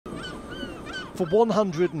For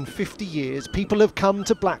 150 years, people have come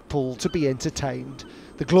to Blackpool to be entertained.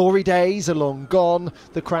 The glory days are long gone,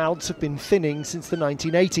 the crowds have been thinning since the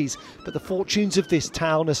 1980s, but the fortunes of this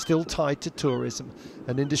town are still tied to tourism,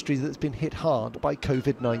 an industry that's been hit hard by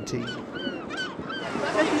COVID-19.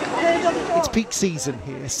 It's peak season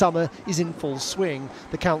here, summer is in full swing.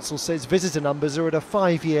 The council says visitor numbers are at a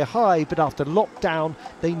 5-year high, but after lockdown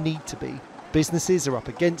they need to be. Businesses are up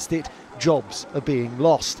against it, jobs are being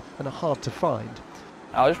lost and are hard to find.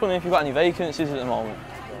 I was just wondering if you've got any vacancies at the moment.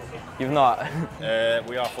 You've not?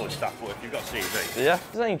 We are fully staffed, but if you've got CV. Yeah.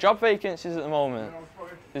 Is there any job vacancies at the moment?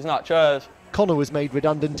 There's not, chairs. Connor was made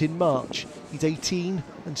redundant in March. He's 18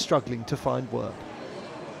 and struggling to find work.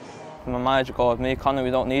 My manager called me, Connor,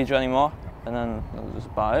 we don't need you anymore. And then that was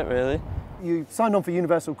about it, really. You signed on for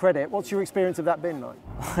Universal Credit. What's your experience of that been like?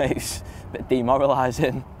 It's a bit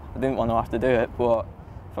demoralising. I didn't want to have to do it, but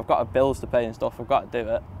if I've got bills to pay and stuff, I've got to do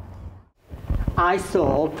it. I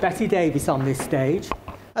saw Betty Davis on this stage.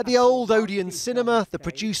 At the old Odeon Cinema, the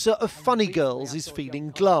producer of Funny Girls is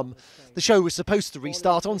feeling glum. The show was supposed to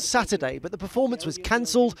restart on Saturday, but the performance was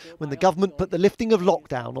cancelled when the government put the lifting of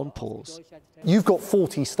lockdown on pause. You've got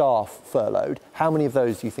 40 staff furloughed. How many of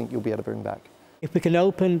those do you think you'll be able to bring back? If we can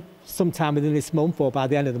open sometime within this month or by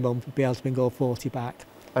the end of the month, we'll be able to bring all 40 back.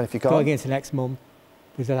 And if you can't? Going into next month,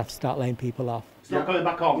 we'll have to start laying people off. It's not coming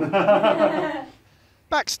back on.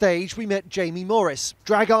 Backstage, we met Jamie Morris,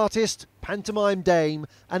 drag artist, pantomime dame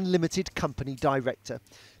and limited company director.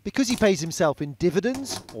 Because he pays himself in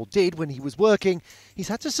dividends, or did when he was working, he's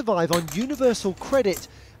had to survive on Universal Credit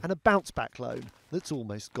and a bounce-back loan that's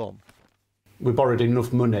almost gone. We borrowed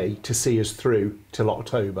enough money to see us through till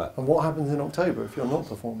October. And what happens in October if you're not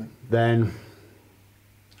performing? Then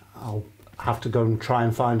I'll have to go and try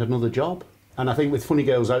and find another job. And I think with Funny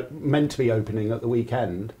Girls meant to be opening at the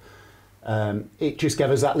weekend, it just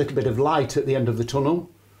gave us that little bit of light at the end of the tunnel.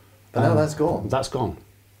 But now that's gone. That's gone,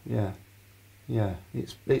 yeah. Yeah,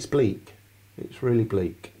 it's bleak. It's really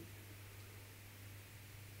bleak.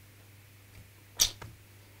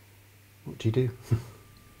 What do you do?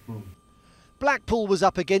 Blackpool was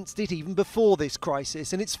up against it even before this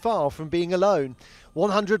crisis, and it's far from being alone.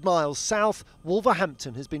 100 miles south,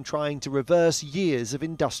 Wolverhampton has been trying to reverse years of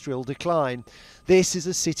industrial decline. This is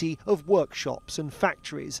a city of workshops and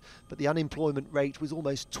factories, but the unemployment rate was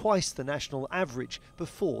almost twice the national average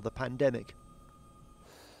before the pandemic.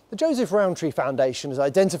 The Joseph Rowntree Foundation has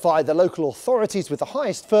identified the local authorities with the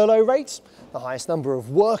highest furlough rates, the highest number of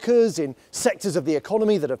workers in sectors of the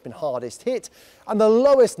economy that have been hardest hit, and the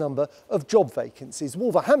lowest number of job vacancies.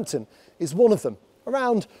 Wolverhampton is one of them.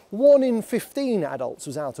 Around 1 in 15 adults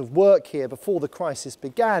was out of work here before the crisis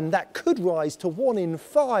began. That could rise to 1 in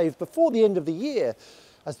 5 before the end of the year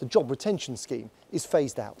as the job retention scheme is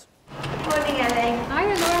phased out. Good morning, Ellie. Hi,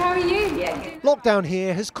 Laura, how are you? Yeah, good. Lockdown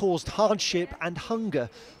here has caused hardship and hunger.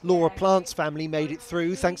 Laura Plant's family made it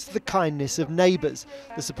through thanks to the kindness of neighbours.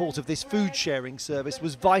 The support of this food sharing service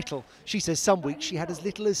was vital. She says some weeks she had as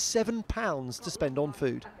little as £7 to spend on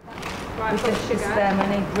food. It's just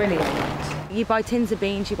money, brilliant. You buy tins of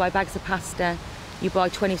beans, you buy bags of pasta, you buy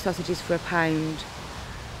 20 sausages for £1.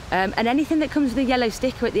 And anything that comes with a yellow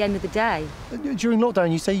sticker at the end of the day. During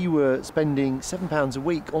lockdown, you say you were spending £7 a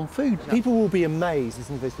week on food. People will be amazed,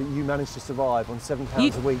 isn't this, that you managed to survive on £7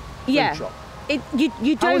 a week food shop.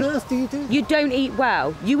 You don't. How on earth do you do that? You don't eat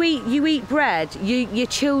well. You eat bread. Your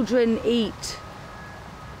children eat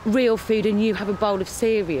real food, and you have a bowl of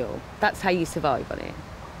cereal. That's how you survive on it.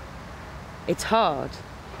 It's hard.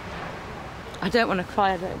 I don't want to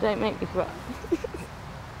cry. Don't make me cry.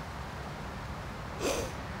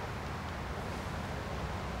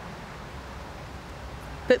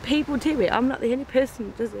 But people do it. I'm not the only person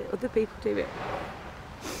who does it. Other people do it.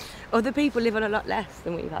 Other people live on a lot less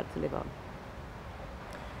than we've had to live on.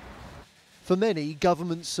 For many,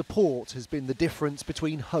 government support has been the difference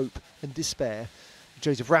between hope and despair. The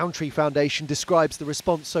Joseph Rowntree Foundation describes the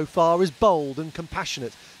response so far as bold and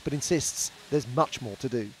compassionate, but insists there's much more to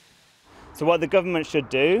do. So what the government should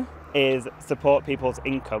do is support people's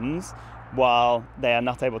incomes while they are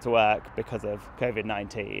not able to work because of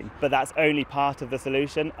COVID-19. But that's only part of the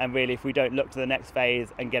solution, and really if we don't look to the next phase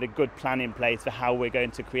and get a good plan in place for how we're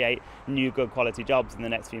going to create new good quality jobs in the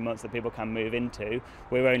next few months that people can move into,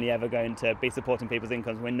 we're only ever going to be supporting people's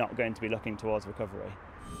incomes. We're not going to be looking towards recovery.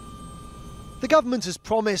 The government has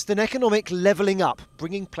promised an economic levelling up,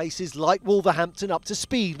 bringing places like Wolverhampton up to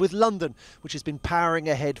speed with London, which has been powering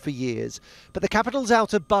ahead for years. But the capital's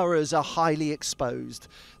outer boroughs are highly exposed.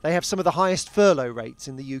 They have some of the highest furlough rates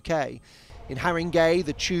in the UK. In Haringey,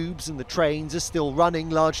 the tubes and the trains are still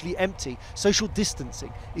running largely empty. Social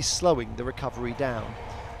distancing is slowing the recovery down.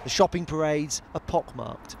 The shopping parades are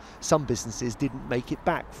pockmarked. Some businesses didn't make it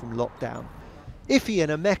back from lockdown. Ife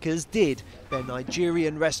and Emeka's did. Their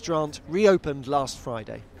Nigerian restaurant reopened last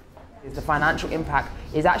Friday. The financial impact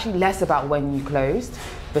is actually less about when you closed,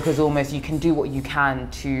 because almost you can do what you can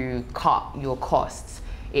to cut your costs.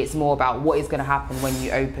 It's more about what is going to happen when you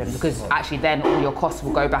open, because actually then all your costs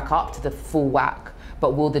will go back up to the full whack,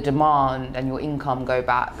 but will the demand and your income go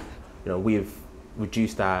back? You know, we've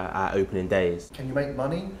reduced our opening days. Can you make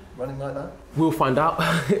money running like that? We'll find out.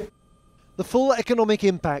 The full economic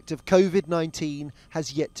impact of COVID-19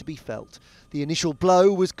 has yet to be felt. The initial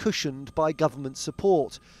blow was cushioned by government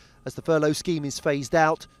support. As the furlough scheme is phased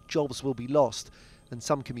out, jobs will be lost, and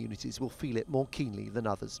some communities will feel it more keenly than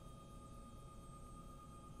others.